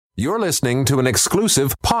You're listening to an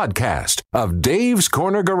exclusive podcast of Dave's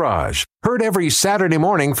Corner Garage. Heard every Saturday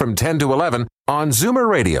morning from 10 to 11 on Zoomer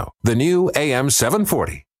Radio, the new AM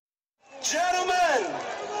 740. Gentlemen,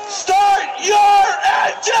 start your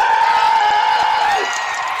engine!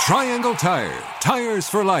 Triangle Tire, Tires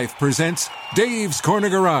for Life presents Dave's Corner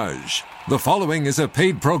Garage. The following is a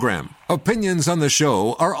paid program. Opinions on the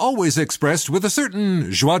show are always expressed with a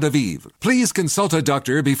certain joie de vivre. Please consult a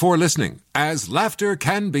doctor before listening, as laughter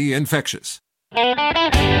can be infectious.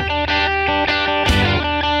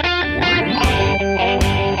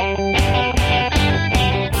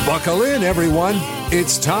 Buckle in, everyone.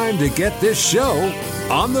 It's time to get this show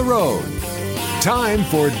on the road. Time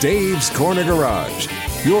for Dave's Corner Garage,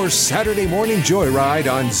 your Saturday morning joyride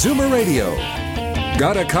on Zoomer Radio.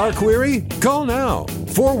 Got a car query? Call now,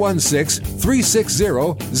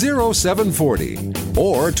 416-360-0740.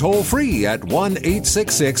 Or toll free at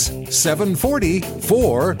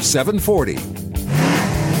 1-866-740-4740.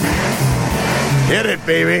 Hit it,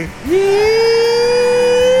 baby.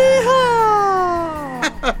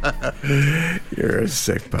 You're a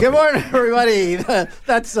sick puppy. Good morning, everybody.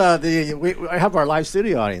 That's I have our live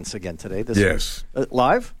studio audience again today. Yes.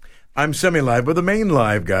 Live? I'm semi-live, but the main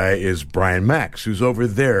live guy is Brian Max, who's over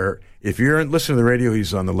there. If you're listening to the radio,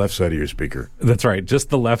 he's on the left side of your speaker. That's right, just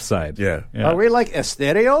the left side. Yeah. Are we like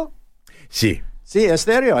estéreo? Si. See,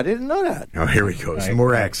 estéreo. I didn't know that. Oh, here we go. Some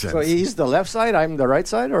more accents. So he's the left side, I'm the right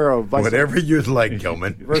side, or vice Whatever you'd like,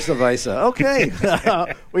 Gilman. versa versa. Okay.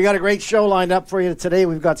 We got a great show lined up for you today.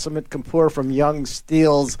 We've got Sumit Kapoor from Young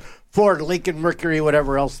Steels, Ford, Lincoln, Mercury,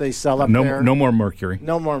 whatever else they sell up there. No more Mercury.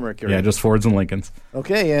 No more Mercury. Yeah, just Fords and Lincolns.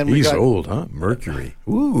 Okay, and He's old, huh? Mercury.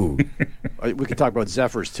 Ooh. We can talk about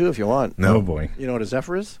Zephyrs, too, if you want. No. Oh, boy. You know what a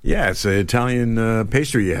Zephyr is? Yeah, it's an Italian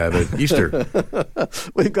pastry you have at Easter.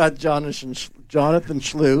 We've got Jonathan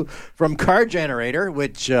Schlew from Car Generator,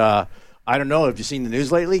 which I don't know if you've seen the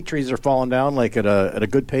news lately. Trees are falling down like at a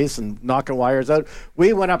good pace and knocking wires out.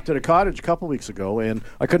 We went up to the cottage a couple weeks ago, and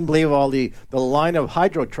I couldn't believe all the line of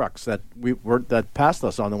hydro trucks that passed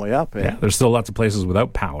us on the way up. Yeah, there's still lots of places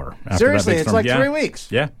without power. After Seriously, that big it's storm. like 3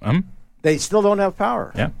 weeks. Yeah. They still don't have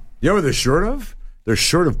power. Yeah. You know what they're short of? They're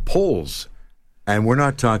short of Poles. And we're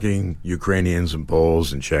not talking Ukrainians and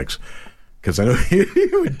Poles and Czechs. Because I know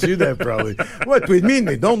you would do that probably. What do you mean?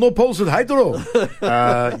 They don't know Poles with hydro?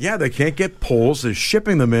 Yeah, they can't get Poles. They're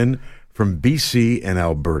shipping them in from BC and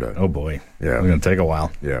Alberta. Oh, boy. Yeah. It's going to take a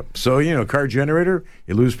while. Yeah. So, Car Generator,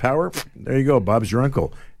 you lose power, there you go. Bob's your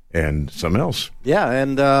uncle. And something else. Yeah,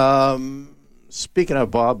 and speaking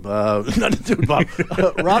of Bob, nothing to do with Bob,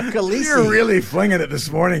 Rob Khaleesi. You're really flinging it this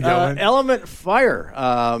morning, Gilman. Element Fire.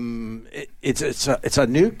 It's a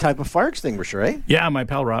new type of fire extinguisher, eh? Yeah, my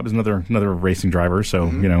pal Rob is another racing driver, so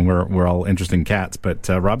we're all interested in cats. But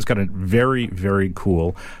Rob's got a very, very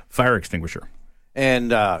cool fire extinguisher.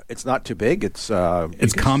 And it's not too big. It's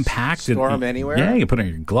compact. Store them anywhere. Yeah, you can put it in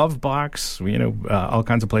your glove box. All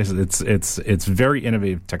kinds of places. It's very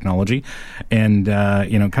innovative technology, and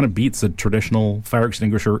kind of beats a traditional fire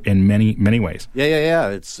extinguisher in many ways. Yeah.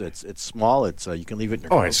 It's small. It's you can leave it in your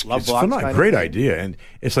glove box. Phenomenal. Great idea. And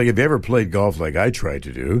it's like if you ever played golf like I tried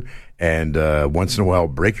to do, and once in a while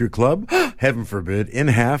break your club, heaven forbid, in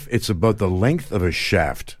half. It's about the length of a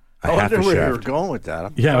shaft. I wonder where you were going with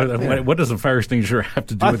that. What does a fire extinguisher have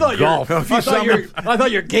to do with golf? I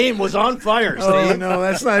thought your game was on fire. Oh, no,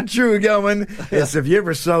 that's not true, Gelman. It's if you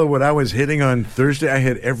ever saw what I was hitting on Thursday, I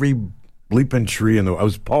hit every bleeping tree I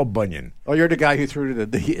was Paul Bunyan. Oh, you're the guy who threw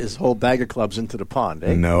his whole bag of clubs into the pond,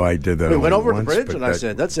 eh? No, I did that. We went over the once, bridge, and I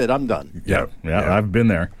said, "That's it, I'm done." Yeah, I've been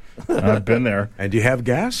there. I've been there. And do you have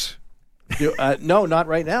gas? No, not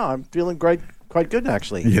right now. I'm feeling quite good,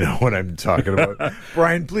 actually. You know what I'm talking about.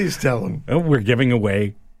 Brian, please tell him. We're giving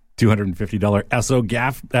away $250 Esso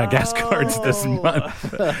gas cards this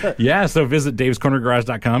month. Yeah, so visit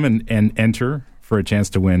davescornergarage.com and enter for a chance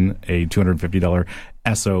to win a $250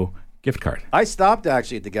 Esso gift card. I stopped,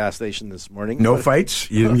 actually, at the gas station this morning. No fights?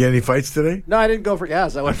 You didn't get any fights today? No, I didn't go for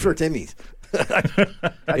gas. I went for Timmy's.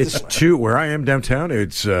 Where I am downtown,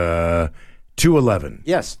 it's 211.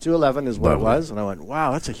 Yes, 211 is what it was. And I went,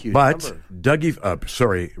 wow, that's a huge number.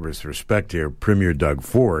 Dougie, with respect here, Premier Doug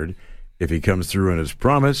Ford, if he comes through on his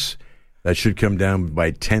promise, that should come down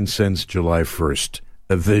by 10 cents July 1st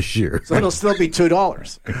of this year. So it'll still be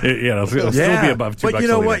 $2. It'll still be above $2. But you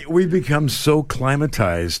know what? We've become so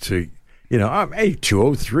climatized to, hey,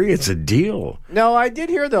 203, it's a deal. No, I did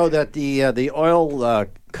hear, though, that the oil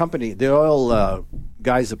company, the oil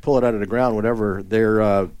guys that pull it out of the ground, whatever,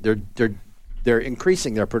 they're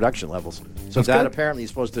increasing their production levels. So that apparently is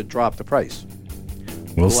supposed to drop the price.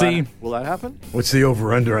 We'll see. Will that happen? What's the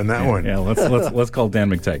over-under on that one? Yeah, let's call Dan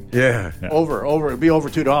McTagg. Yeah. Over. It'll be over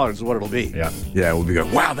 $2 is what it'll be. Yeah. Yeah, we'll be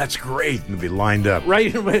going, wow, that's great. And we'll be lined up.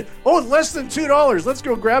 Right. Oh, it's less than $2. Let's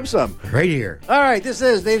go grab some. Right here. All right, this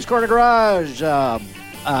is Dave's Corner Garage.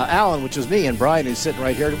 Alan, which is me, and Brian, who's sitting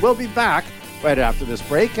right here. We'll be back right after this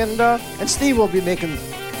break, and Steve will be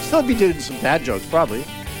still be doing some dad jokes, probably.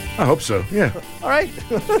 I hope so, yeah. All right.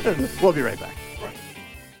 We'll be right back.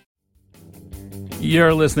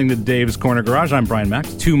 You're listening to Dave's Corner Garage. I'm Brian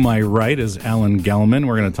Max. To my right is Alan Gelman.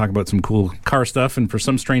 We're going to talk about some cool car stuff, and for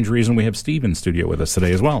some strange reason, we have Steve in studio with us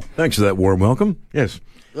today as well. Thanks for that warm welcome. Yes.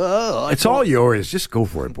 It's all yours. Just go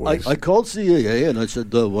for it, boys. I called CAA and I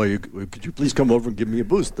said, could you please come over and give me a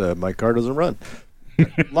boost? My car doesn't run.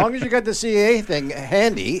 As long as you got the CAA thing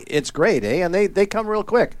handy, it's great, eh? And they come real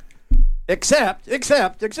quick. Except,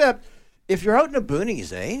 if you're out in the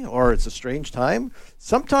boonies, eh, or it's a strange time,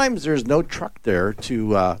 sometimes there's no truck there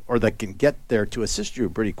or that can get there to assist you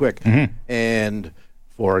pretty quick. Mm-hmm. And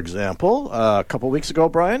for example, a couple weeks ago,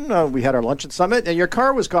 Brian, we had our luncheon summit, and your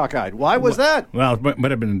car was cockeyed. Why was that? Well, it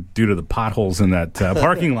might have been due to the potholes in that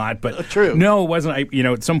parking lot, but true. No, it wasn't.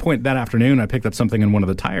 At some point that afternoon, I picked up something in one of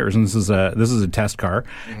the tires, and this is a test car.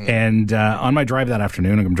 Mm-hmm. And on my drive that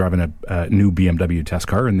afternoon, I'm driving a new BMW test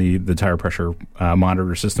car, and the tire pressure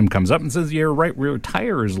monitor system comes up and says your right rear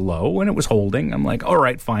tire is low, and it was holding. I'm like, all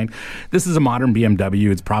right, fine. This is a modern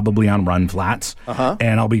BMW. It's probably on run flats,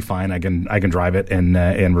 and I'll be fine. I can drive it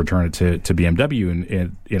and return it to BMW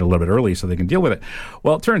in a little bit early so they can deal with it.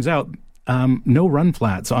 Well, it turns out no run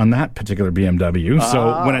flats on that particular BMW.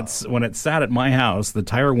 So when it sat at my house, the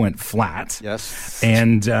tire went flat. Yes.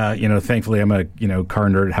 And thankfully I'm a car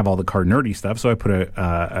nerd, have all the car nerdy stuff. So I put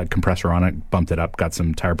a compressor on it, bumped it up, got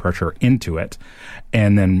some tire pressure into it,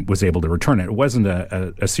 and then was able to return it. It wasn't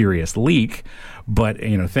a serious leak, but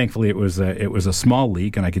thankfully it was a small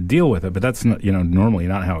leak and I could deal with it. But that's normally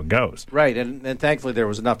not how it goes. Right, and thankfully there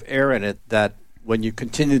was enough air in it that when you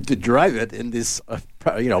continued to drive it in this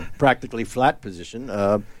practically flat position,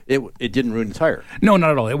 it didn't ruin the tire. No,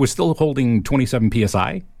 not at all. It was still holding 27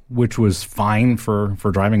 psi, which was fine for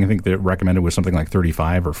driving. I think the recommended was something like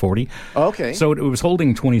 35 or 40. Okay. So it was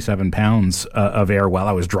holding 27 pounds of air while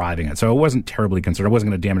I was driving it. So I wasn't terribly concerned. I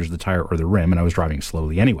wasn't going to damage the tire or the rim, and I was driving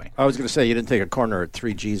slowly anyway. I was going to say you didn't take a corner at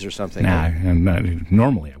 3 Gs or something. Nah, and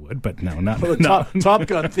normally I would, but no, not. Well, the Top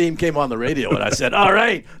Gun theme came on the radio, and I said, all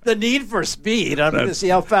right, the need for speed. I'm going to see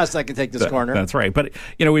how fast I can take this corner. That's right. But,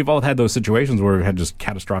 we've all had those situations where we've had just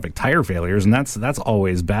catastrophic tire failures, and that's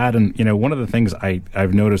always bad. And, one of the things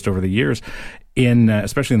I've noticed over the years,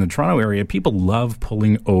 especially in the Toronto area, people love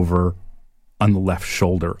pulling over on the left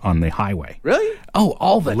shoulder on the highway. Really? Oh,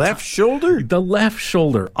 all the Left shoulder? The left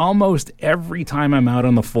shoulder. Almost every time I'm out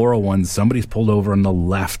on the 401, somebody's pulled over on the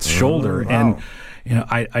left shoulder. Wow. And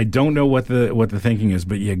I don't know what the thinking is,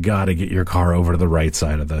 but you got to get your car over to the right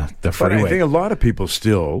side of the freeway. But I think a lot of people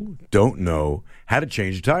still don't know how to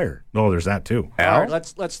change a tire. Oh, there's that too. All right,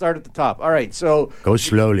 let's start at the top. All right, so Go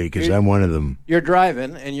slowly, because I'm one of them. you're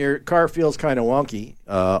driving and your car feels kind of wonky,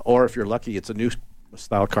 or if you're lucky, it's a new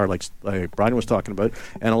style car like Brian was talking about,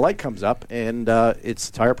 and a light comes up, and it's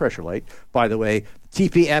the tire pressure light. By the way,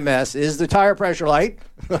 TPMS is the tire pressure light.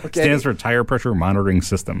 Okay. Stands for Tire Pressure Monitoring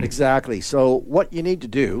System. Exactly. So what you need to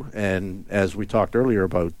do, and as we talked earlier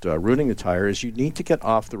about ruining the tire, is you need to get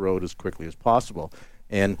off the road as quickly as possible.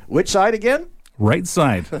 And which side again? Right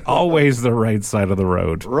side. Always the right side of the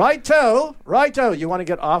road. Righto. You want to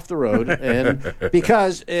get off the road, and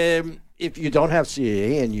because if you don't have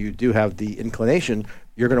CAA and you do have the inclination,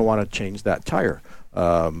 you're going to want to change that tire.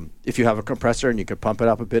 If you have a compressor and you can pump it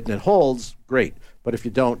up a bit and it holds, great. But if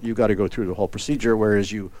you don't, you got to go through the whole procedure,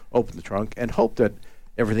 whereas you open the trunk and hope that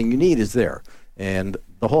everything you need is there. And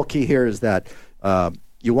the whole key here is that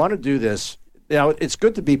you want to do this. Now, it's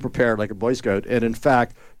good to be prepared like a Boy Scout, and in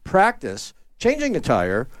fact, practice changing a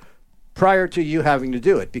tire prior to you having to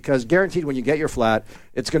do it, because guaranteed when you get your flat,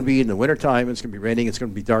 it's going to be in the wintertime, it's going to be raining, it's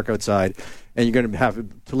going to be dark outside, and you're going to have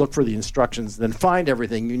to look for the instructions, then find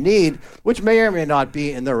everything you need, which may or may not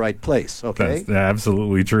be in the right place, okay? That's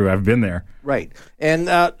absolutely true. I've been there. Right. And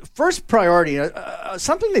first priority,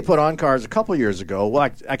 something they put on cars a couple years ago,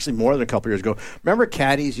 well, actually more than a couple years ago, remember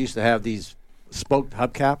caddies used to have these spoked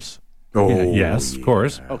hubcaps? Oh, yes, of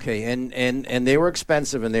course. Okay, and they were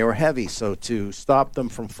expensive and they were heavy, so to stop them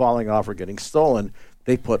from falling off or getting stolen,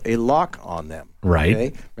 they put a lock on them. Right.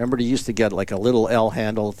 Okay? Remember, they used to get like a little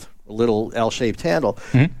L-shaped handle,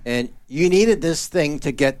 and you needed this thing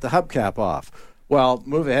to get the hubcap off. Well,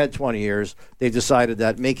 move ahead 20 years, they've decided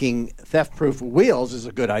that making theft-proof wheels is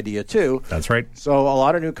a good idea too. That's right. So a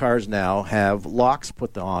lot of new cars now have locks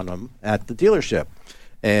put on them at the dealership.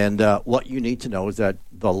 And what you need to know is that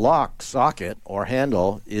the lock socket or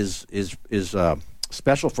handle is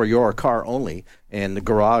special for your car only, and the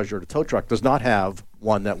garage or the tow truck does not have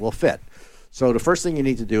one that will fit. So the first thing you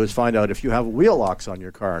need to do is find out if you have wheel locks on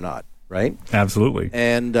your car or not, right? Absolutely.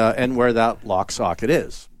 And where that lock socket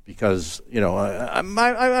is. Because,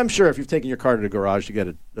 I'm sure if you've taken your car to the garage to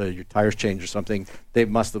get your tires changed or something, they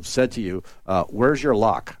must have said to you, where's your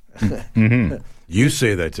lock? Mm-hmm. You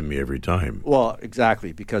say that to me every time. Well,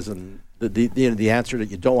 exactly, because the answer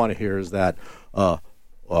that you don't want to hear is that,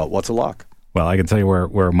 what's a lock? Well, I can tell you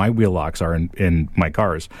where my wheel locks are in my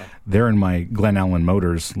cars. They're in my Glen Allen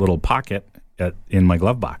Motors little pocket in my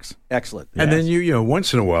glove box. Excellent. And then you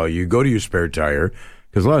once in a while, you go to your spare tire,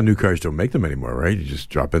 because a lot of new cars don't make them anymore, right? You just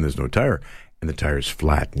drop in, there's no tire, and the tire's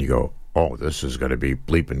flat, and you go, oh, this is going to be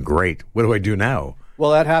bleeping great. What do I do now?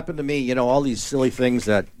 Well, that happened to me. All these silly things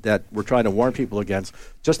that we're trying to warn people against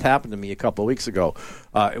just happened to me a couple of weeks ago.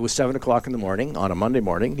 It was 7 o'clock in the morning on a Monday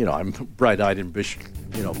morning. I'm bright-eyed and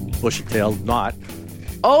bushy-tailed, not.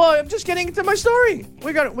 Oh, I'm just getting into my story.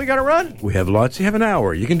 We got to run. We have lots. You have an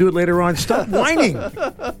hour. You can do it later on. Stop whining.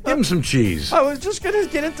 Give him some cheese. I was just going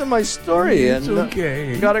to get into my story. It's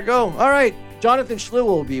okay. Got to go. All right. Jonathan Schlew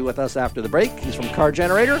will be with us after the break. He's from Car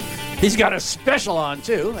Generator. He's got a special on,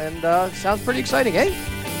 too, and sounds pretty exciting, eh?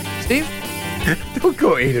 Steve? Don't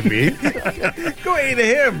go A to me. Go A to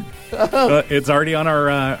him. It's already on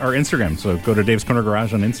our Instagram, so go to Dave's Corner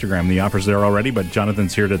Garage on Instagram. The offer's there already, but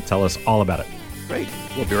Jonathan's here to tell us all about it. Great.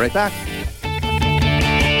 We'll be right back.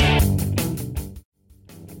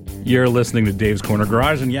 You're listening to Dave's Corner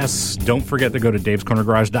Garage, and yes, don't forget to go to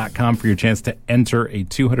davescornergarage.com for your chance to enter a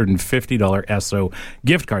 $250 Esso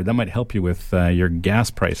gift card. That might help you with your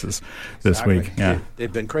gas prices this week. Yeah,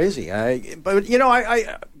 they've been crazy. But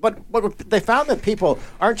they found that people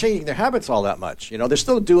aren't changing their habits all that much. They're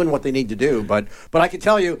still doing what they need to do. But I can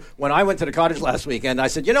tell you, when I went to the cottage last weekend, I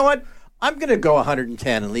said, you know what? I'm going to go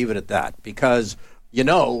 110 and leave it at that, because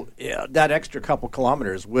that extra couple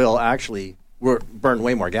kilometers will actually burn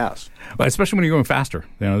way more gas. Well, especially when you're going faster.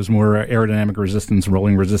 There's more aerodynamic resistance,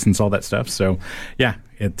 rolling resistance, all that stuff. So, yeah,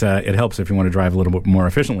 it helps if you want to drive a little bit more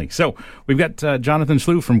efficiently. So, we've got Jonathan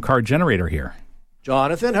Schlew from Car Generator here.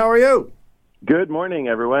 Jonathan, how are you? Good morning,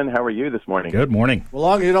 everyone. How are you this morning? Good morning. Well, as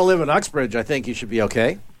long as you don't live in Uxbridge, I think you should be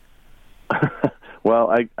okay.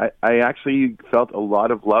 Well, I actually felt a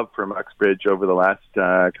lot of love from Uxbridge over the last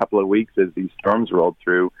couple of weeks as these storms rolled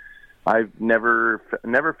through. I've never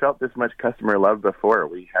felt this much customer love before.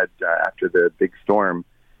 We had, after the big storm,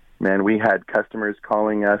 we had customers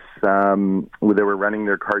calling us. They were running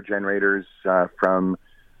their car generators from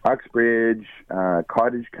Uxbridge,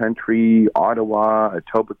 Cottage Country, Ottawa,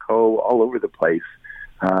 Etobicoke, all over the place.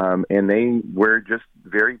 And they were just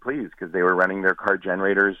very pleased because they were running their car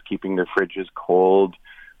generators, keeping their fridges cold,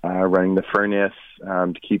 running the furnace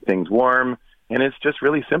to keep things warm. And it's just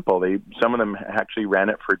really simple. Some of them actually ran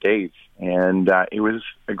it for days, and it was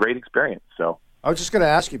a great experience. So I was just going to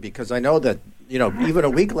ask you, because I know that even a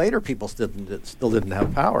week later, people still didn't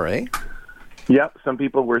have power, eh? Yep. Some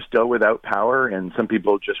people were still without power, and some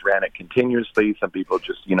people just ran it continuously. Some people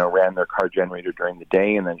just ran their car generator during the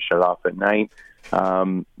day and then shut off at night.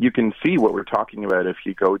 You can see what we're talking about if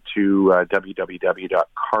you go to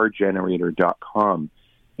www.cargenerator.com.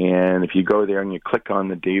 And if you go there and you click on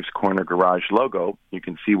the Dave's Corner Garage logo, you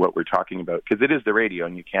can see what we're talking about, because it is the radio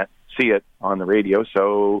and you can't see it on the radio.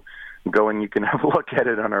 So go and you can have a look at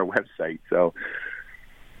it on our website. So,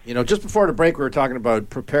 just before the break, we were talking about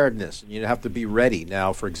preparedness. You have to be ready.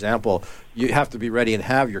 Now, for example, you have to be ready and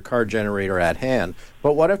have your car generator at hand.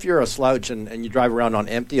 But what if you're a slouch and you drive around on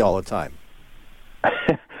empty all the time?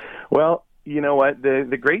 Well, you know what?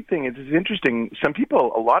 The great thing is, it's interesting. Some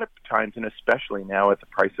people, a lot of times, and especially now at the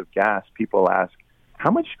price of gas, people ask, how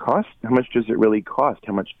much does it really cost?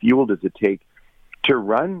 How much fuel does it take to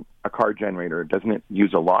run a car generator? Doesn't it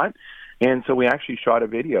use a lot? And so we actually shot a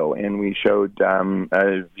video, and we showed a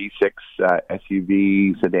V6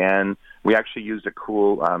 SUV sedan. We actually used a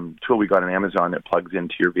cool tool we got on Amazon that plugs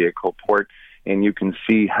into your vehicle port, and you can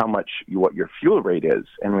see what your fuel rate is.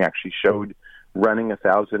 And we actually showed running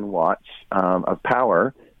 1,000 watts of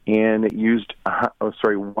power, and it used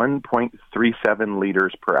 1.37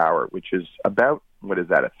 liters per hour, which is about,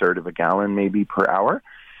 a third of a gallon maybe per hour.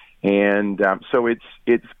 And so it's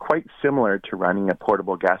quite similar to running a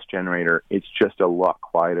portable gas generator. It's just a lot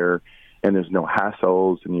quieter, and there's no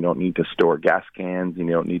hassles, and you don't need to store gas cans, and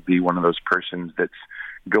you don't need to be one of those persons that's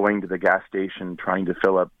going to the gas station trying to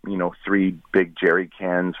fill up, 3 big jerry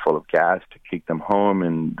cans full of gas to take them home,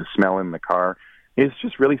 and the smell in the car. It's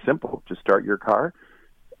just really simple. Just start your car,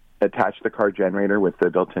 attach the car generator with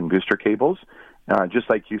the built-in booster cables, just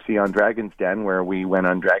like you see on Dragon's Den, where we went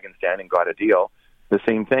on Dragon's Den and got a deal. The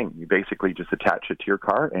same thing. You basically just attach it to your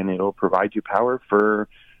car, and it'll provide you power for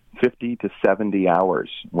 50 to 70 hours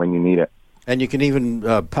when you need it. And you can even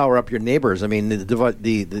power up your neighbors. I mean,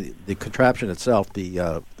 the contraption itself,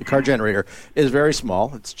 the car generator, is very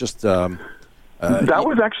small. It's just that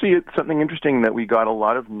was actually something interesting that we got a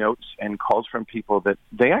lot of notes and calls from people that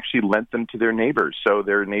they actually lent them to their neighbors. So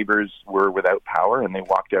their neighbors were without power, and they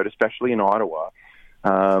walked out, especially in Ottawa.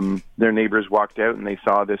 Their neighbors walked out and they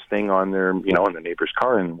saw this thing on their, on their neighbor's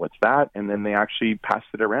car, and what's that? And then they actually passed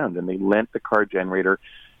it around, and they lent the car generator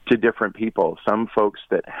to different people. Some folks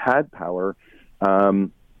that had power,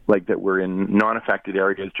 like that were in non-affected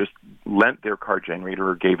areas, just lent their car generator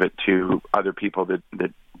or gave it to other people that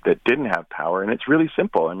didn't have power. And it's really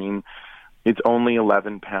simple. I mean, it's only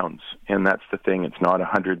 11 pounds, and that's the thing. It's not a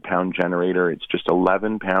 100-pound generator. It's just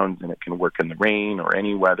 11 pounds, and it can work in the rain or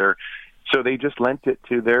any weather. So they just lent it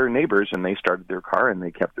to their neighbors, and they started their car, and they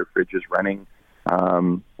kept their fridges running.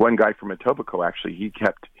 One guy from Etobicoke, actually, he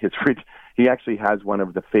kept his fridge. He actually has one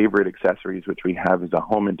of the favorite accessories, which we have, is a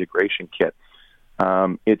home integration kit.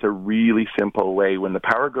 It's a really simple way. When the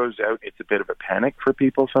power goes out, it's a bit of a panic for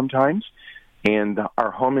people sometimes. And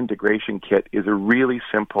our home integration kit is a really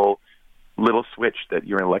simple little switch that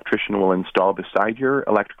your electrician will install beside your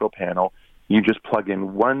electrical panel. You just plug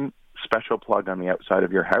in one special plug on the outside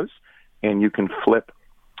of your house, and you can flip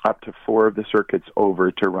up to 4 of the circuits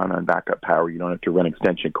over to run on backup power. You don't have to run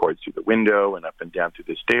extension cords through the window and up and down through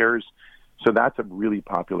the stairs. So that's a really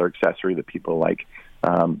popular accessory that people like.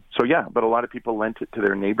 But a lot of people lent it to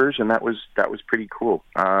their neighbors, and that was pretty cool.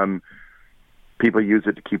 People use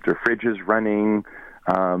it to keep their fridges running.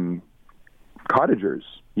 Cottagers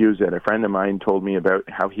use it. A friend of mine told me about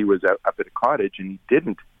how he was up at a cottage and he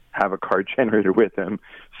didn't have a car generator with him,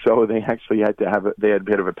 so they actually had a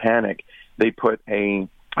bit of a panic. They put a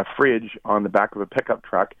fridge on the back of a pickup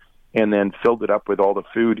truck and then filled it up with all the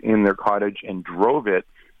food in their cottage and drove it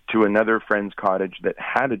to another friend's cottage that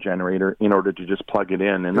had a generator in order to just plug it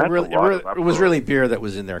in. And that's it was really beer that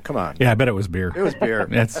was in there. Come on. Yeah, I bet it was beer. It was beer.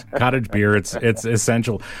 It's cottage beer. It's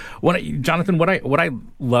essential. Jonathan, what I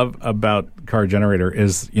love about car generator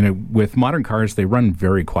is, with modern cars, they run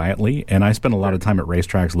very quietly, and I spend a lot of time at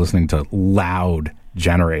racetracks listening to loud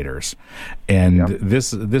generators. And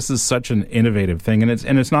this is such an innovative thing, and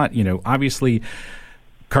it's not, obviously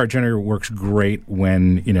car generator works great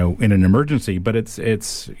when, in an emergency, but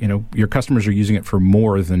it's your customers are using it for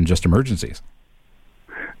more than just emergencies.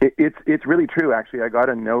 It's really true, actually. I got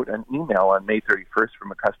an email on May 31st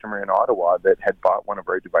from a customer in Ottawa that had bought one of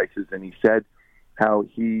our devices, and he said how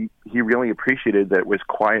he really appreciated that it was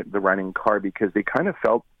quiet, the running car, because they kind of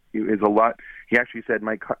felt it was a lot. He actually said,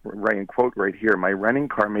 writing quote right here, "My running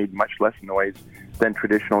car made much less noise than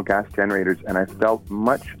traditional gas generators, and I felt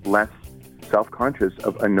much less self-conscious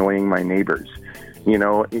of annoying my neighbors."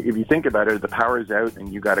 If you think about it, the power is out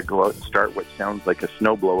and you got to go out and start what sounds like a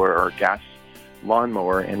snowblower or a gas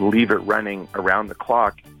lawnmower and leave it running around the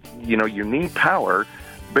clock. You need power,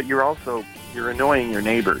 but you're annoying your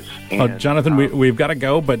neighbors. And, Jonathan, we've got to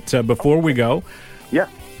go, but before we go,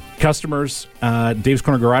 customers, Dave's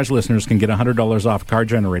Corner Garage listeners can get $100 off car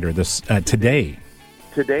generator today.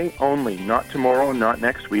 Today only, not tomorrow, not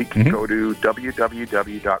next week. Go to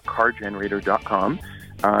www.cargenerator.com.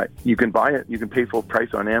 You can buy it. You can pay full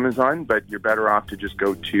price on Amazon, but you're better off to just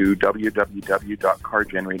go to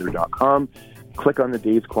www.cargenerator.com, click on the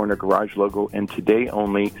Dave's Corner Garage logo, and today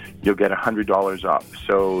only, you'll get $100 off.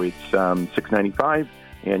 So it's $6.95,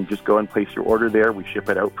 and just go and place your order there. We ship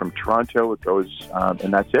it out from Toronto. It goes,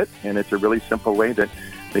 and that's it. And it's a really simple way that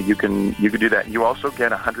you can do that. You also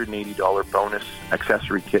get a $180 bonus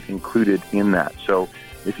accessory kit included in that. So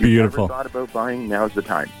if you've ever thought about buying, now's the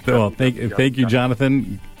time. Well, thank you,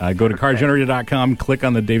 Jonathan. Go to cargenerator.com, click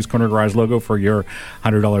on the Dave's Corner Garage logo for your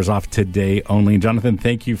 $100 off today only. Jonathan,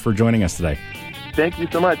 thank you for joining us today. Thank you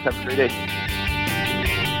so much. Have a great day.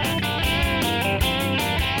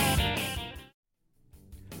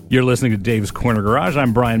 You're listening to Dave's Corner Garage.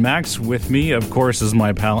 I'm Brian Max. With me, of course, is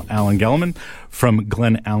my pal Alan Gelman from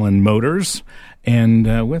Glen Allen Motors.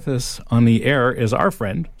 And with us on the air is our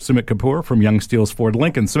friend, Sumit Kapoor from Young Steels Ford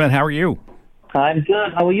Lincoln. Sumit, how are you? I'm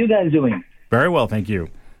good. How are you guys doing? Very well, thank you.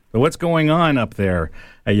 So what's going on up there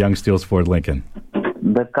at Young Steels Ford Lincoln?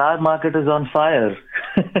 The car market is on fire.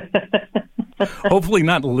 Hopefully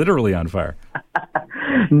not literally on fire.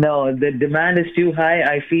 No, the demand is too high.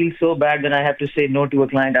 I feel so bad when I have to say no to a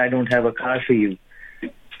client, I don't have a car for you.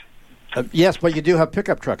 Yes, but you do have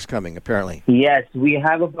pickup trucks coming, apparently. Yes, we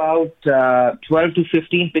have about 12 to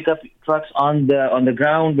 15 pickup trucks on the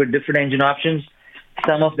ground with different engine options.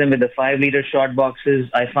 some of them with the 5-liter short boxes.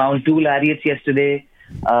 I found 2 Lariats yesterday.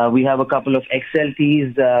 We have a couple of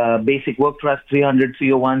XLTs, basic work truck 300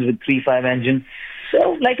 301s with 3.5 engine.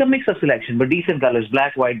 So like a mix of selection, but decent colors,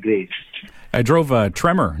 black, white, gray. I drove a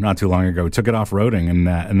Tremor not too long ago. Took it off-roading, and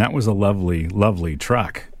that was a lovely, lovely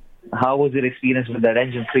truck. How was your experience with that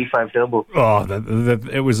engine, 3.5 turbo? Oh,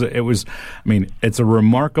 it was. I mean, it's a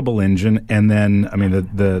remarkable engine, and then I mean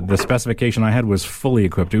the specification I had was fully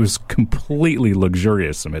equipped. It was completely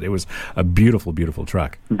luxurious. I mean, it was a beautiful, beautiful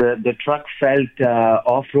truck. The truck felt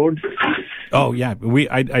off-road. Oh yeah,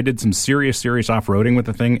 I did some serious off-roading with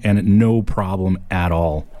the thing, and no problem at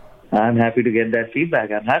all. I'm happy to get that feedback.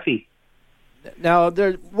 I'm happy. Now,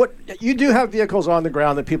 what you do have vehicles on the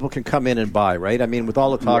ground that people can come in and buy, right? I mean, with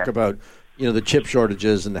all the talk about the chip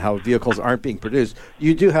shortages and how vehicles aren't being produced,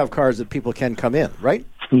 you do have cars that people can come in, right?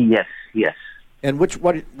 Yes. And what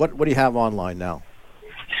do you have online now?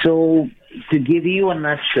 So, to give you a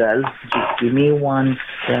nutshell, just give me 1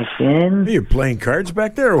 second. Are you playing cards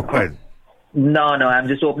back there or what? No, I'm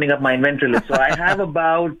just opening up my inventory list. So I have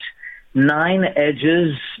about 9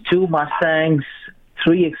 Edges, 2 Mustangs,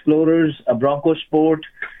 3 Explorers, a Bronco Sport,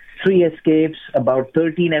 3 Escapes, about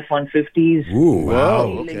 13 F-150s, Ooh,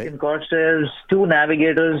 wow. 3 Lincoln Corsairs, 2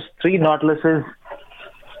 Navigators, 3 Nautiluses.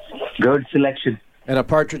 Good selection. And a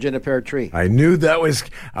partridge in a pear tree. I knew that was.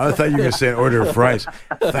 I thought you were going to say an order of fries.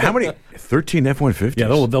 How many? 13 F-150s? Yeah,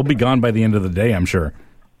 they'll be gone by the end of the day, I'm sure.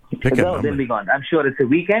 Pick a number. They'll be gone. I'm sure it's a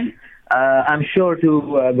weekend. I'm sure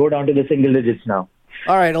to go down to the single digits now.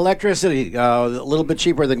 All right, electricity, a little bit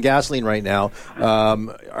cheaper than gasoline right now.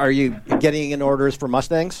 Are you getting in orders for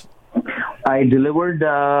Mustangs? I delivered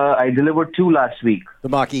 2 last week. The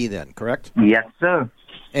Mach-E then, correct? Yes, sir.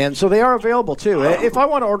 And so they are available too. If I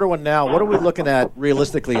want to order one now, what are we looking at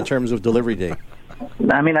realistically in terms of delivery date?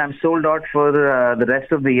 I mean, I'm sold out for the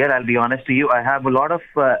rest of the year, I'll be honest to you. I have a lot of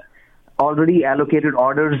already allocated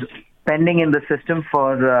orders pending in the system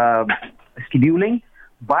for scheduling.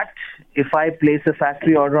 But if I place a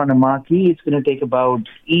factory order on a Mach-E, it's going to take about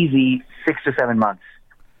easy 6 to 7 months.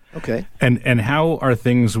 Okay. And how are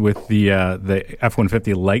things with the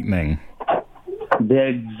F-150 Lightning?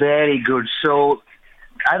 They're very good. So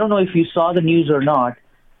I don't know if you saw the news or not.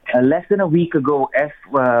 Less than a week ago,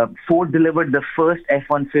 Ford delivered the first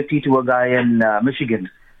F-150 to a guy in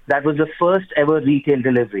Michigan. That was the first ever retail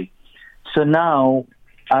delivery. So now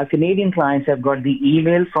our Canadian clients have got the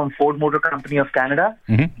email from Ford Motor Company of Canada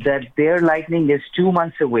that their Lightning is 2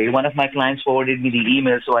 months away. One of my clients forwarded me the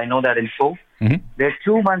email, so I know that info. They're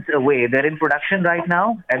 2 months away. They're in production right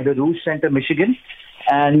now at the Rouge Center, Michigan,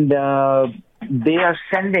 and they are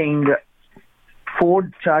sending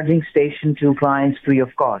Ford charging station to clients free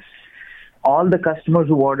of cost. All the customers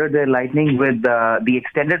who ordered their Lightning with the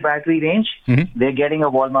extended battery range, they're getting a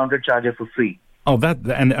wall-mounted charger for free. Oh,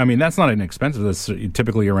 and I mean that's not inexpensive. That's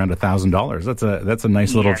typically around $1,000. That's a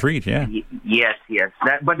nice little treat. Yeah. Yes.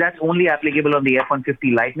 But that's only applicable on the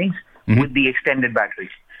F-150 Lightnings with the extended battery.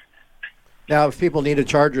 Now, if people need a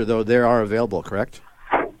charger, though, they are available, correct?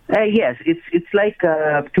 Yes, it's like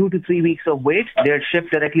 2 to 3 weeks of wait. They're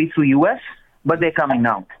shipped directly through US, but they're coming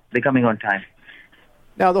now. They're coming on time.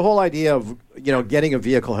 Now, the whole idea of getting a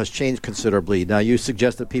vehicle has changed considerably. Now, you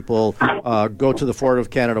suggest that people go to the Ford of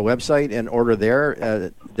Canada website and order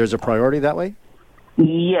there. There's a priority that way?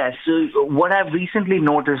 Yes. So what I've recently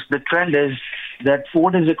noticed, the trend is that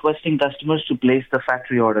Ford is requesting customers to place the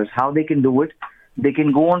factory orders. How they can do it? They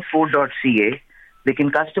can go on Ford.ca. They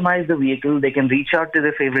can customize the vehicle. They can reach out to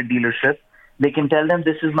their favorite dealership. They can tell them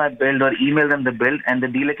this is my build or email them the build, and the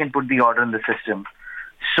dealer can put the order in the system.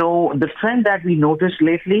 So the trend that we noticed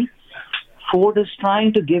lately, Ford is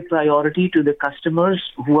trying to give priority to the customers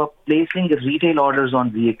who are placing retail orders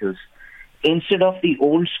on vehicles. Instead of the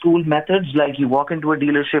old school methods, like you walk into a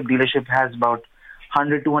dealership has about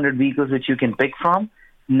 100, 200 vehicles which you can pick from.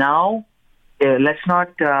 Now, let's not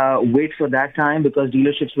wait for that time because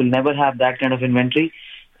dealerships will never have that kind of inventory.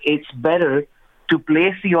 It's better to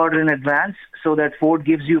place the order in advance so that Ford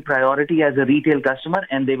gives you priority as a retail customer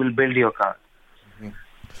and they will build your car.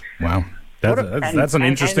 Wow. That's an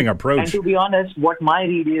interesting approach. And to be honest, what my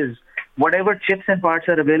read is, whatever chips and parts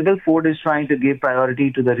are available, Ford is trying to give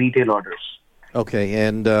priority to the retail orders. Okay,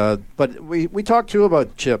 and but we talked too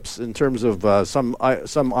about chips in terms of some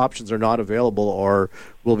options are not available or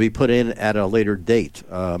will be put in at a later date.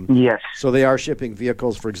 Yes. So they are shipping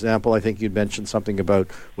vehicles. For example, I think you'd mentioned something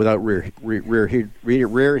about without rear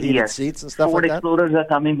heated seats and stuff Ford like that. Ford Explorers are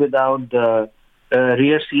coming without the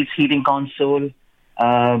rear seats, heating console.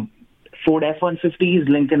 Ford F-150s,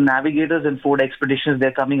 Lincoln Navigators, and Ford Expeditions,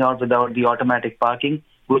 they're coming out without the automatic parking,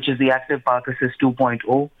 which is the Active Park Assist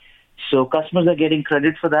 2.0. So customers are getting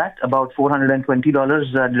credit for that, about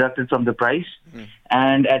 $420 deducted from the price.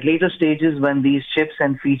 And at later stages, when these chips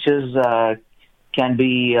and features can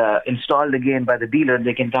be installed again by the dealer,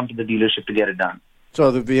 they can come to the dealership to get it done.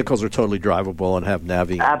 So the vehicles are totally drivable and have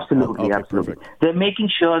Navi. Absolutely, Okay, absolutely. perfect. They're making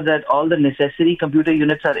sure that all the necessary computer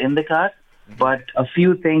units are in the car, but a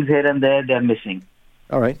few things here and there they're missing.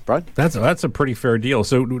 All right, Brian. That's a pretty fair deal.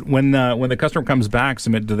 So when the customer comes back,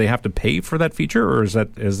 Sumit, do they have to pay for that feature, or is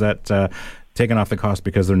that taken off the cost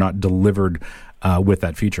because they're not delivered with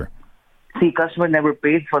that feature? See, customer never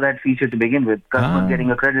paid for that feature to begin with. Customer's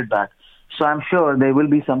getting a credit back. So I'm sure there will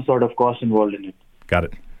be some sort of cost involved in it. Got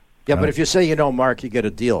it. Yeah, but if you say you know Mark, you get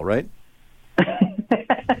a deal, right?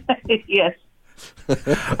 Yes.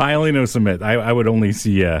 I only know Sumit. I would only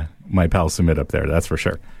see my pal Sumit up there. That's for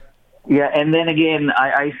sure. Yeah, and then again,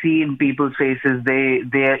 I see in people's faces, they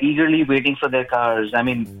are eagerly waiting for their cars. I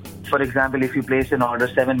mean, for example, if you placed an order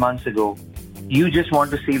 7 months ago, you just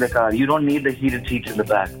want to see the car. You don't need the heated seats in the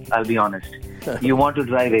back, I'll be honest. You want to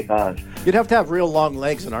drive a car. You'd have to have real long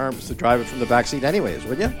legs and arms to drive it from the back seat anyways,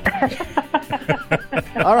 wouldn't you?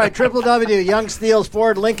 All right,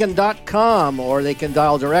 www.youngsteelsfordlincoln.com, or they can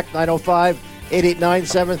dial direct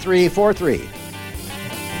 905-889-7343.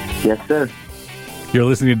 Yes, sir. You're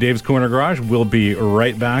listening to Dave's Corner Garage. We'll be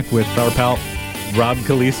right back with our pal Rob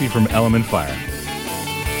Calisi from Element Fire.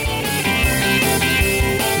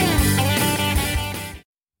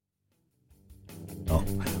 Well,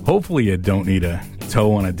 hopefully you don't need a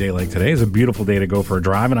tow on a day like today. It's a beautiful day to go for a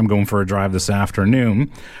drive, and I'm going for a drive this afternoon.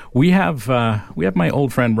 We have my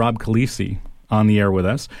old friend Rob Calisi on the air with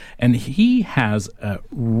us, and he has a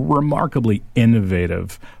remarkably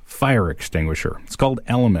innovative fire extinguisher. It's called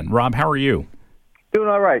Element. Rob, how are you? Doing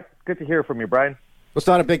all right. Good to hear from you, Brian. It's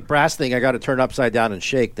not a big brass thing I got to turn upside down and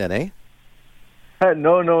shake then, eh?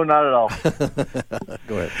 No, not at all.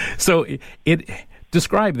 Go ahead. So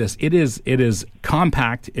describe this. It is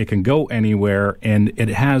compact. It can go anywhere, and it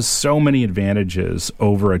has so many advantages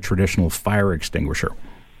over a traditional fire extinguisher.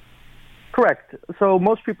 Correct. So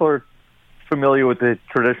most people are familiar with the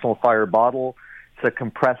traditional fire bottle. It's a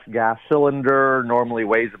compressed gas cylinder. Normally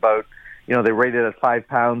weighs about, they rate it at 5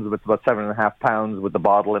 pounds, but it's about 7.5 pounds with the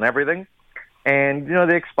bottle and everything. And,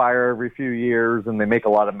 they expire every few years, and they make a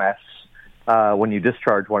lot of mess when you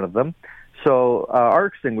discharge one of them. So our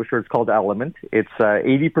extinguisher is called Element. It's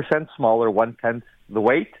 80% smaller, 1/10 the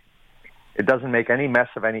weight. It doesn't make any mess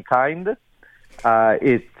of any kind.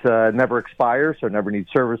 It never expires, so it never needs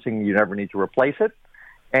servicing. You never need to replace it.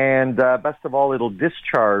 And best of all, it'll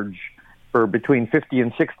discharge for between 50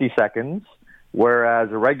 and 60 seconds, whereas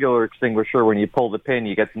a regular extinguisher, when you pull the pin,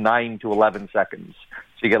 you get 9 to 11 seconds.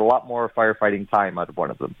 So you get a lot more firefighting time out of one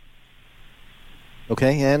of them.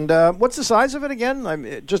 Okay, and what's the size of it again?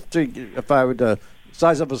 If I would,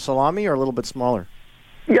 size of a salami or a little bit smaller?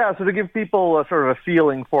 Yeah, so to give people a sort of a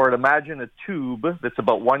feeling for it, imagine a tube that's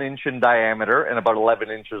about 1 inch in diameter and about 11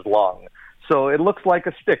 inches long. So it looks like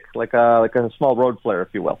a stick, like a small road flare,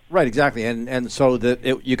 if you will. Right, exactly, and so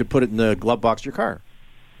that you could put it in the glove box of your car.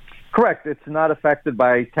 Correct. It's not affected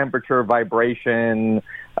by temperature, vibration,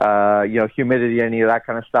 humidity, any of that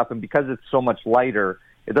kind of stuff. And because it's so much lighter,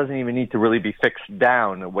 it doesn't even need to really be fixed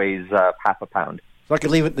down. It weighs half a pound. So I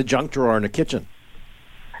could leave it in the junk drawer in the kitchen.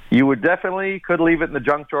 You could leave it in the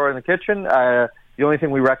junk drawer in the kitchen. The only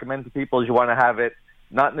thing we recommend to people is you want to have it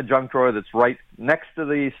not in the junk drawer that's right next to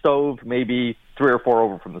the stove, maybe 3 or 4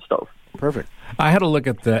 over from the stove. Perfect. I had a look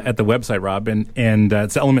at the website, Rob, and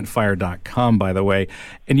it's elementfire.com, by the way.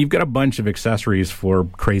 And you've got a bunch of accessories for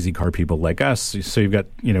crazy car people like us. So you've got,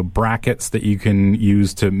 brackets that you can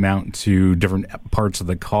use to mount to different parts of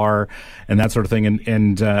the car and that sort of thing.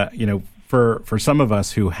 And for some of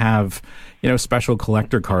us who have, special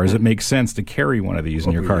collector cars, it makes sense to carry one of these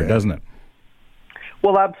in your car, doesn't it?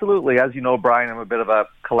 Well, absolutely. As you know, Brian, I'm a bit of a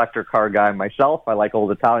collector car guy myself. I like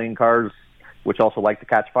old Italian cars, which also like to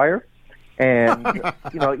catch fire. And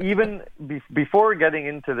even before getting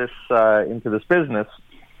into this business,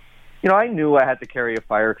 I knew I had to carry a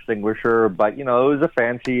fire extinguisher, but it was a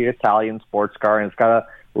fancy Italian sports car, and it's got a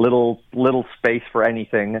little space for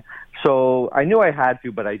anything. So I knew I had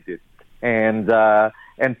to, but I didn't. And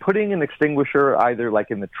putting an extinguisher either like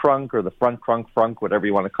in the trunk or the front trunk, whatever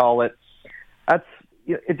you want to call it,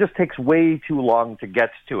 it just takes way too long to get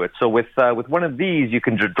to it. So with one of these, you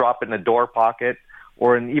can just drop it in a door pocket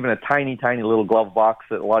or in even a tiny, tiny little glove box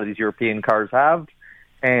that a lot of these European cars have,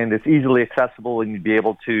 and it's easily accessible, and you'd be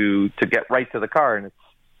able to get right to the car. And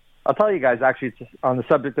I'll tell you guys, actually, it's on the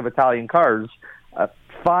subject of Italian cars,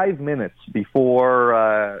 5 minutes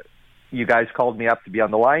before you guys called me up to be on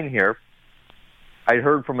the line here, I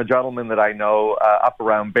heard from a gentleman that I know up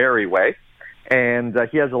around Barrie Way, and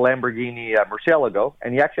he has a Lamborghini Murcielago,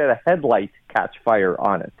 and he actually had a headlight catch fire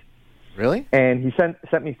on it. Really? And he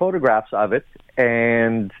sent me photographs of it,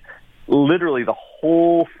 and literally the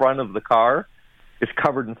whole front of the car is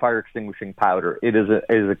covered in fire extinguishing powder. It is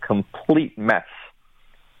a complete mess.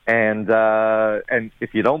 And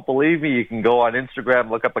if you don't believe me, you can go on Instagram,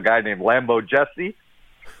 look up a guy named Lambo Jesse,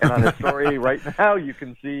 and on his story right now you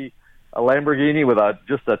can see a Lamborghini with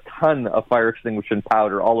just a ton of fire extinguishing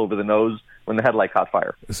powder all over the nose when the headlight caught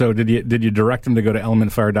fire. So did you direct him to go to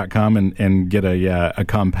elementfire.com and get a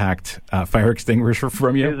compact fire extinguisher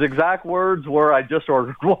from you? His exact words were, "I just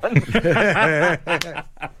ordered one."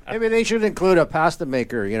 Maybe they should include a pasta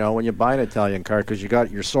maker, when you buy an Italian car, because you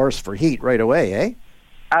got your source for heat right away, eh?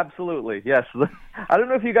 Absolutely, yes. I don't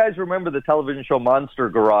know if you guys remember the television show Monster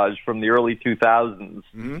Garage from the early 2000s,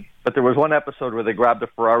 but there was one episode where they grabbed a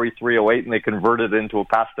Ferrari 308 and they converted it into a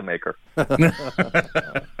pasta maker.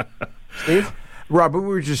 Steve? Rob, we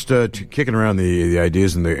were just kicking around the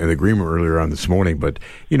ideas and the agreement earlier on this morning, but,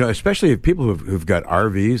 especially if people who've got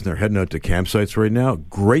RVs and they're heading out to campsites right now,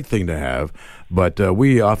 great thing to have, but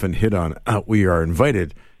we often hit on, we are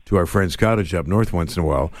invited to our friend's cottage up north once in a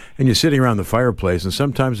while, and you're sitting around the fireplace, and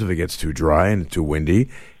sometimes if it gets too dry and too windy,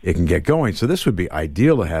 it can get going. So this would be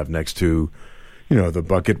ideal to have next to, the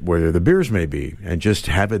bucket where the beers may be, and just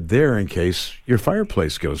have it there in case your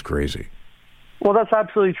fireplace goes crazy. Well, that's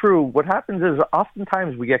absolutely true. What happens is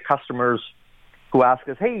oftentimes we get customers who ask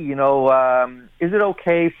us, hey, is it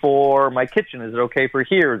okay for my kitchen? Is it okay for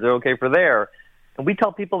here? Is it okay for there? And we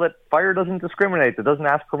tell people that fire doesn't discriminate. It doesn't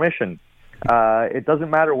ask permission. It doesn't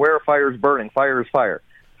matter where a fire is burning. Fire is fire.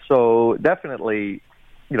 So definitely,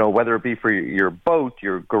 whether it be for your boat,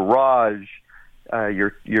 your garage,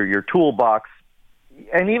 your toolbox,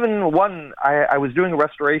 and even one, I was doing a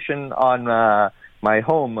restoration on my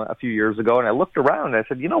home a few years ago, and I looked around and I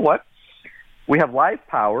said, you know what? We have live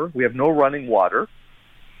power. We have no running water.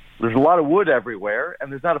 There's a lot of wood everywhere,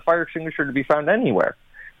 and there's not a fire extinguisher to be found anywhere.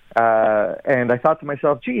 And I thought to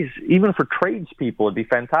myself, geez, even for tradespeople, it'd be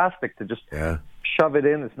fantastic to just shove it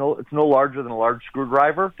in. It's no larger than a large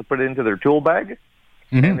screwdriver to put it into their tool bag,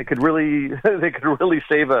 and they could really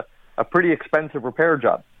save a pretty expensive repair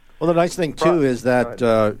job. Well, the nice thing too is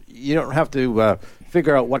that you don't have to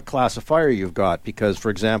figure out what class of fire you've got, because, for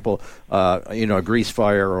example, a grease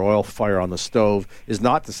fire or oil fire on the stove is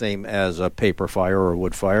not the same as a paper fire or a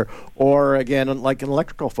wood fire, or again, like an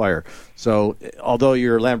electrical fire. So, although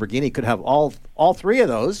your Lamborghini could have all three of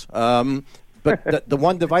those, but the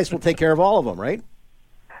one device will take care of all of them, right?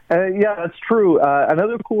 Yeah, that's true.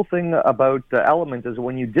 Another cool thing about Element is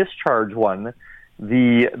when you discharge one,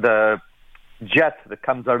 the jet that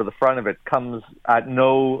comes out of the front of it comes at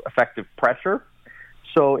no effective pressure.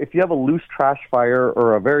 So if you have a loose trash fire,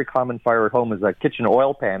 or a very common fire at home is a kitchen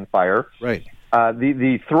oil pan fire, right?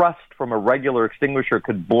 The thrust from a regular extinguisher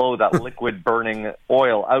could blow that liquid burning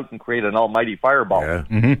oil out and create an almighty fireball. Yeah.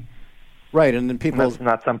 Mm-hmm. Right, and then that's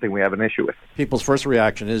not something we have an issue with. People's first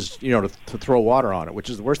reaction is, to throw water on it, which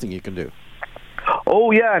is the worst thing you can do.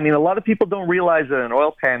 Oh, yeah. I mean, a lot of people don't realize that an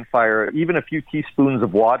oil pan fire, even a few teaspoons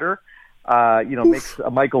of water, makes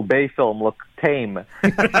a Michael Bay film look tame.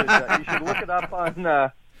 You should look it up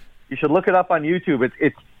on. You should look it up on YouTube.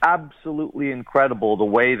 It's absolutely incredible the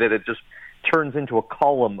way that it just turns into a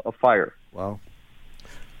column of fire. Wow.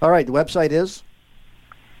 All right, the website is?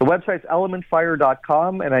 The website's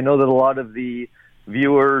elementfire.com, and I know that a lot of the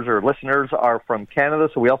viewers or listeners are from Canada,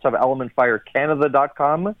 so we also have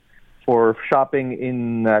elementfirecanada.com for shopping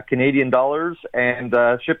in Canadian dollars and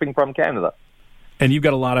shipping from Canada. And you've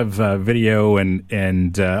got a lot of video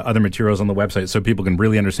and other materials on the website so people can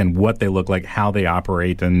really understand what they look like, how they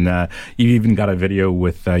operate, and you even got a video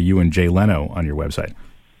with you and Jay Leno on your website.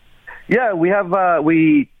 Yeah, we have.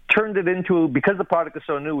 We turned it into, because the product is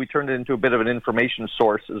so new, we turned it into a bit of an information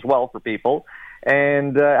source as well for people.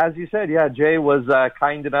 And as you said, Jay was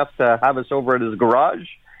kind enough to have us over at his garage,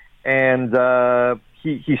 and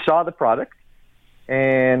he saw the product,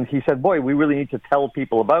 and he said, boy, we really need to tell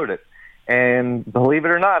people about it. And believe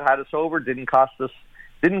it or not, had us over, didn't cost us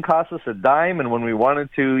a dime. And when we wanted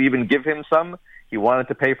to even give him some, he wanted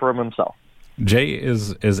to pay for them himself. Jay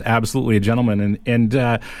is absolutely a gentleman,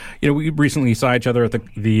 and we recently saw each other at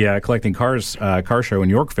the Collecting Cars car show in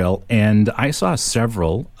Yorkville, and I saw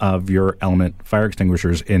several of your Element fire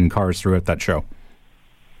extinguishers in cars throughout that show.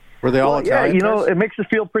 Were they all Italian? Yeah, it makes us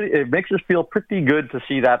feel pretty good to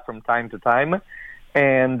see that from time to time,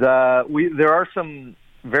 and there are some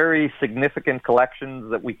very significant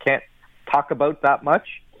collections that we can't talk about that much,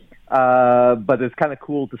 but it's kind of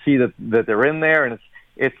cool to see that they're in there, and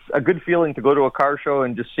it's a good feeling to go to a car show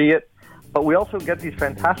and just see it. But we also get these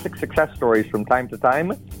fantastic success stories from time to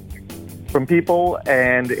time from people,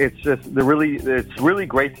 and it's really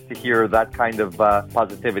great to hear that kind of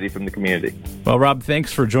positivity from the community. Well, Rob,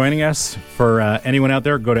 thanks for joining us. For anyone out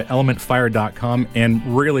there, go to elementfire.com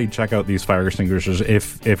and really check out these fire extinguishers.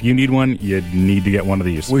 If you need one, you need to get one of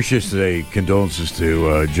these. We should say condolences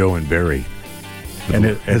to Joe and Barry. And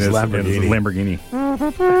his Lamborghini.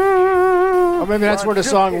 Or maybe that's where the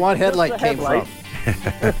song One Headlight came from.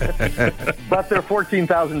 But they're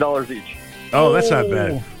 $14,000 each. Oh, that's not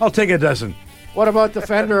bad. I'll take a dozen. What about the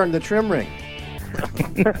fender and the trim ring?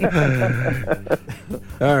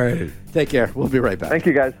 All right. Take care. We'll be right back. Thank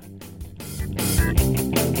you, guys.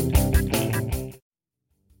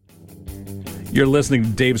 You're listening to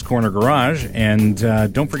Dave's Corner Garage, and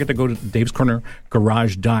don't forget to go to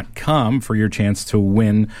davescornergarage.com for your chance to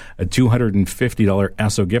win a $250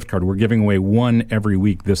 Esso gift card. We're giving away one every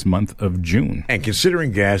week this month of June. And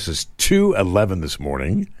considering gas is $2.11 this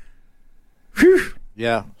morning, whew,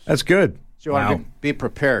 Yeah. that's good. So you want to be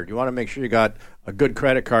prepared. You want to make sure you got a good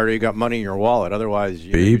credit card or you got money in your wallet. Otherwise,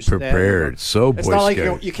 Be prepared. So, it's Boy not like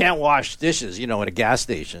Scout. you can't wash dishes, at a gas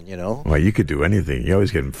station, Well, you could do anything. You always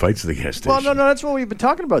get in fights at the gas station. Well, no, that's what we've been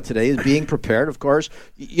talking about today is being prepared, of course.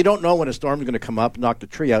 You don't know when a storm's going to come up, knock the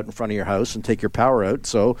tree out in front of your house, and take your power out.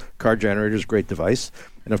 So car generator is a great device.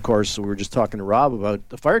 And, of course, we were just talking to Rob about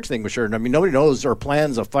the fire extinguisher. And, I mean, nobody knows or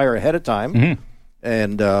plans a fire ahead of time. Mm-hmm.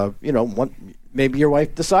 And, maybe your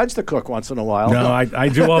wife decides to cook once in a while. No, I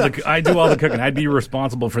do all the cooking. I'd be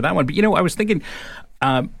responsible for that one. But I was thinking,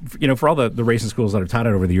 for all the racing schools that I've taught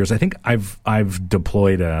at over the years, I think I've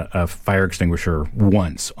deployed a fire extinguisher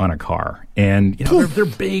once on a car, and they're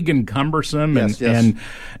big and cumbersome, Yes.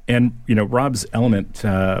 and Rob's Element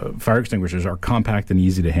fire extinguishers are compact and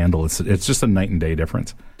easy to handle. It's just a night and day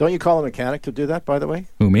difference. Don't you call a mechanic to do that, by the way?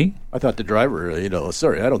 Who, me? I thought the driver,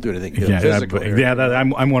 sorry, I don't do anything Yeah, physical.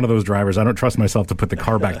 I'm one of those drivers. I don't trust myself to put the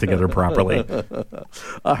car back together properly.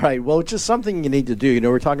 All right. Well, just something you need to do.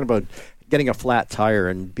 We're talking about getting a flat tire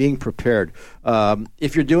and being prepared.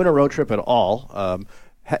 If you're doing a road trip at all,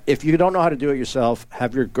 if you don't know how to do it yourself,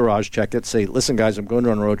 have your garage check it. Say, listen, guys, I'm going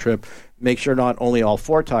on a road trip. Make sure not only all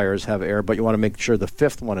four tires have air, but you want to make sure the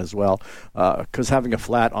fifth one as well, because having a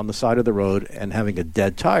flat on the side of the road and having a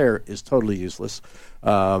dead tire is totally useless.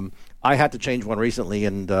 I had to change one recently,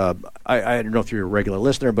 and I don't know if you're a regular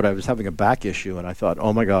listener, but I was having a back issue, and I thought,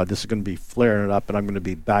 oh, my God, this is going to be flaring it up, and I'm going to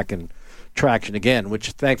be back in traction again,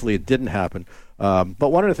 which thankfully it didn't happen. But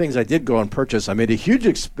one of the things I did go and purchase, I made a huge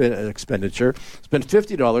expenditure, spent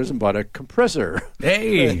 $50 and bought a compressor.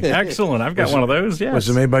 Hey, excellent. I've got one of those, yes. Was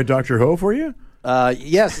it made by Dr. Ho for you?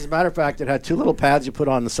 Yes, as a matter of fact, it had two little pads you put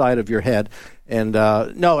on the side of your head, and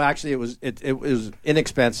no, actually, it was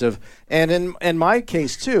inexpensive. And in my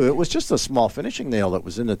case too, it was just a small finishing nail that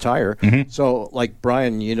was in the tire. Mm-hmm. So, like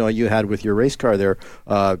Brian, you had with your race car there,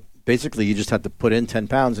 basically you just had to put in 10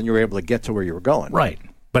 pounds, and you were able to get to where you were going. Right.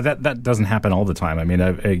 But that doesn't happen all the time. I mean,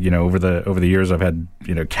 over the years, I've had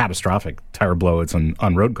catastrophic tire blowouts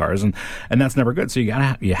on road cars, and that's never good. So you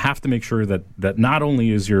have to make sure that not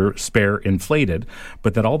only is your spare inflated,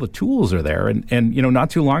 but that all the tools are there. And not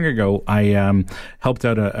too long ago, I helped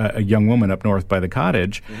out a young woman up north by the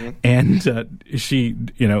cottage, mm-hmm. and she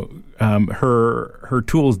her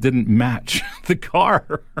tools didn't match the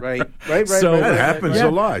car. Right. So That happens a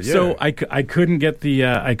lot. Yeah. So I couldn't get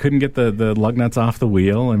the lug nuts off the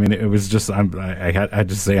wheel. I mean, it was just I had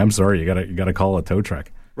to say, I'm sorry. You gotta call a tow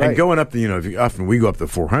truck. And Right. going up often we go up the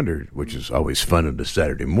 400, which is always fun on a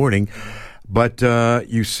Saturday morning. But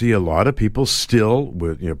you see a lot of people still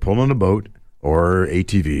with pulling a boat or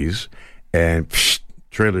ATVs, and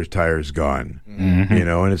trailer tires gone. Mm-hmm.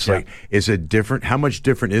 And it's like, is it different? How much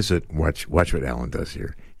different is it? Watch what Alan does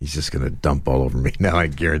here. He's just going to dump all over me now, I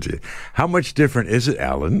guarantee it. How much different is it,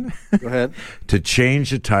 Alan? Go ahead. To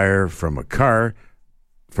change a tire from a car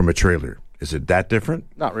from a trailer? Is it that different?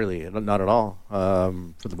 Not really, not at all.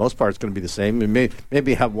 For the most part, it's going to be the same.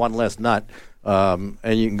 Maybe have one less nut, and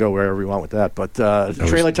you can go wherever you want with that. But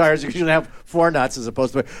trailer tires usually have 4 nuts as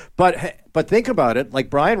opposed to. But think about it. Like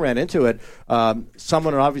Brian ran into it.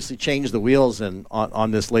 Someone obviously changed the wheels on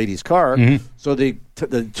this lady's car. Mm-hmm. So the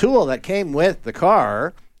tool that came with the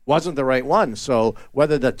car wasn't the right one. So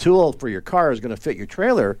whether the tool for your car is going to fit your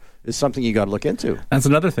trailer is something you got to look into. That's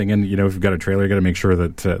another thing. And if you've got a trailer, you got to make sure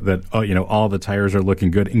that all the tires are looking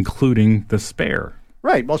good, including the spare.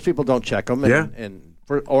 Right. Most people don't check them,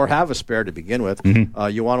 or have a spare to begin with. Mm-hmm.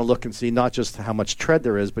 You want to look and see not just how much tread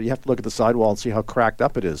there is, but you have to look at the sidewall and see how cracked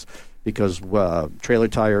up it is, because trailer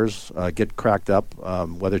tires get cracked up,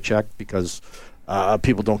 weather checked, because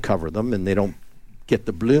people don't cover them and they don't get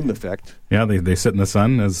the bloom effect. Yeah, they sit in the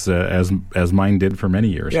sun as mine did for many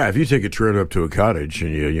years. Yeah, if you take a trailer up to a cottage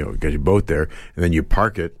and you got your boat there, and then you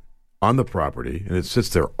park it on the property, and it sits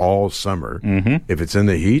there all summer. If it's in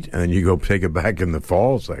the heat, and then you go take it back in the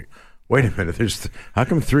fall, it's like, wait a minute, how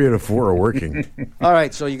come 3 out of 4 are working? All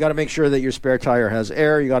right, so you got to make sure that your spare tire has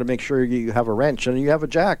air. You got to make sure you have a wrench, and you have a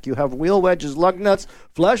jack. You have wheel wedges, lug nuts,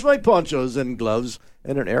 flashlight ponchos, and gloves,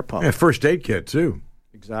 and an air pump. Yeah, first aid kit, too.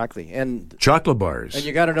 Exactly. And chocolate bars. And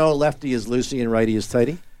you got to know lefty is loosey and righty is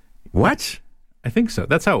tighty. What? I think so.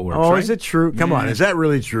 That's how it works. Oh, right? Is it true? Come on, is that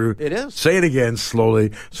really true? It is. Say it again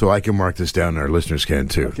slowly so I can mark this down and our listeners can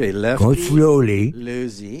too. Okay, lefty. Go slowly.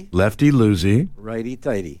 Loosey. Lefty loosey. Righty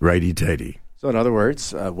tighty. Righty tighty. So in other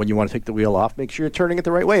words, when you want to take the wheel off, make sure you're turning it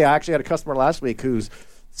the right way. I actually had a customer last week who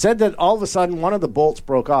said that all of a sudden one of the bolts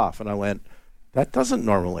broke off, and I went, that doesn't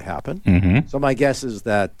normally happen. So my guess is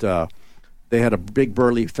that they had a big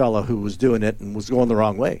burly fella who was doing it and was going the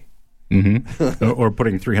wrong way. Or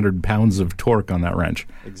putting 300 pounds of torque on that wrench.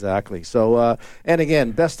 Exactly. So, and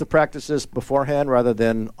again, best to practice this beforehand rather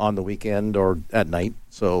than on the weekend or at night.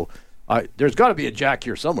 So there's got to be a jack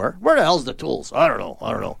here somewhere. Where the hell's the tools? I don't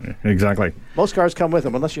know. Exactly. Most cars come with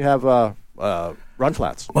them unless you have run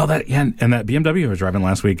flats. Well, and that BMW I was driving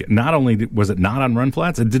last week, not only was it not on run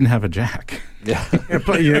flats, it didn't have a jack. Yeah.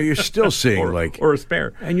 But you're still seeing or a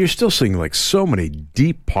spare. And you're still seeing so many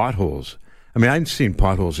deep potholes. I mean, I've seen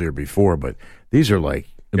potholes here before, but these are it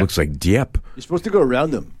looks like Dieppe. You're supposed to go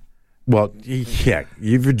around them. Well, yeah,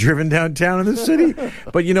 you've driven downtown in the city.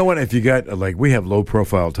 But you know what? If you got, we have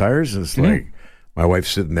low-profile tires, and it's my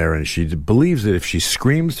wife's sitting there, and she believes that if she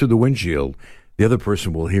screams through the windshield, the other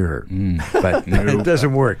person will hear her. But it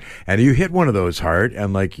doesn't work. And you hit one of those hard,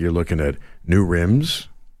 and you're looking at new rims.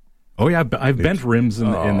 Oh, yeah, I've bent rims in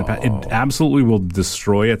the past. It absolutely will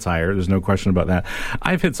destroy a tire. There's no question about that.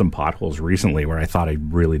 I've hit some potholes recently where I thought I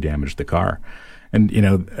really damaged the car. And,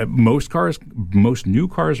 most new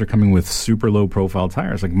cars are coming with super low-profile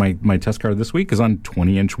tires. Like my test car this week is on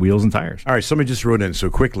 20-inch wheels and tires. All right, somebody just wrote in so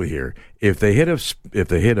quickly here. If they hit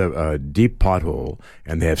a deep pothole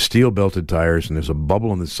and they have steel-belted tires and there's a bubble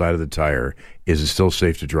on the side of the tire, is it still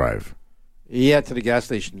safe to drive? Yeah, to the gas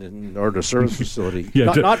station or the service facility.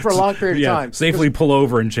 Not for a long period of time. Safely pull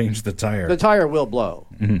over and change the tire. The tire will blow.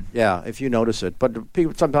 Yeah, if you notice it. But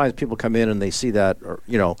sometimes people come in and they see that,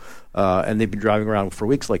 and they've been driving around for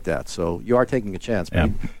weeks like that. So you are taking a chance. But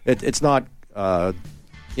it's not, and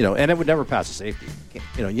it would never pass a safety.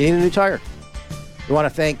 You need a new tire. We want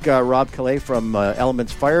to thank Rob Calais from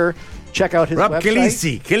Elements Fire. Check out his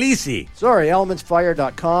website. Khaleesi. Sorry,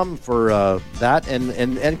 elementsfire.com for that.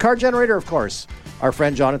 And Car Generator, of course. Our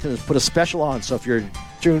friend Jonathan has put a special on. So if you're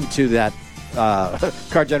tuned to that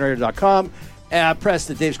cargenerator.com, press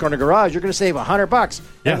the Dave's Corner Garage, you're going to save $100. Yes.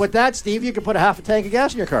 And with that, Steve, you can put a half a tank of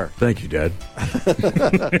gas in your car. Thank you, Dad.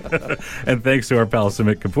 And thanks to our pal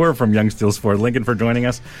Sumit Kapoor from Young Steels Ford Lincoln for joining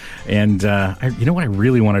us. And you know what? I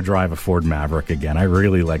really want to drive a Ford Maverick again. I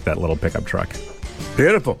really like that little pickup truck.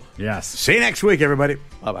 Beautiful. Yes. See you next week, everybody.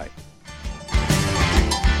 Bye-bye.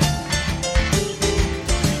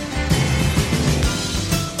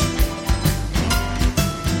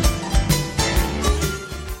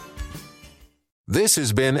 This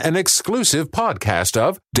has been an exclusive podcast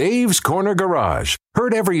of Dave's Corner Garage.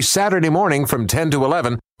 Heard every Saturday morning from 10 to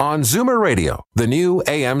 11 on Zoomer Radio, the new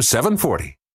AM 740.